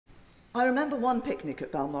I remember one picnic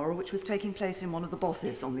at Balmoral which was taking place in one of the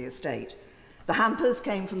bothies on the estate. The hampers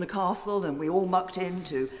came from the castle and we all mucked in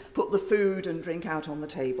to put the food and drink out on the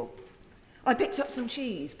table. I picked up some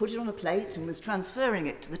cheese, put it on a plate and was transferring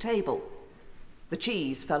it to the table. The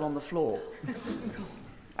cheese fell on the floor.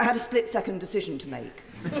 I had a split-second decision to make.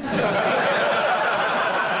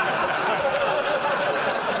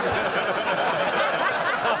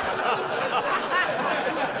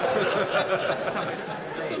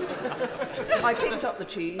 I picked up the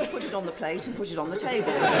cheese, put it on the plate and put it on the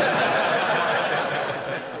table.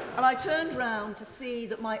 And I turned round to see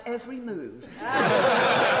that my every move had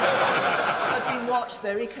been watched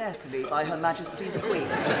very carefully by Her Majesty the Queen.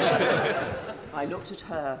 I looked at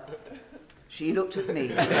her, she looked at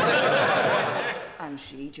me, and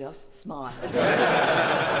she just smiled.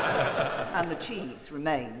 And the cheese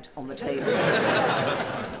remained on the table.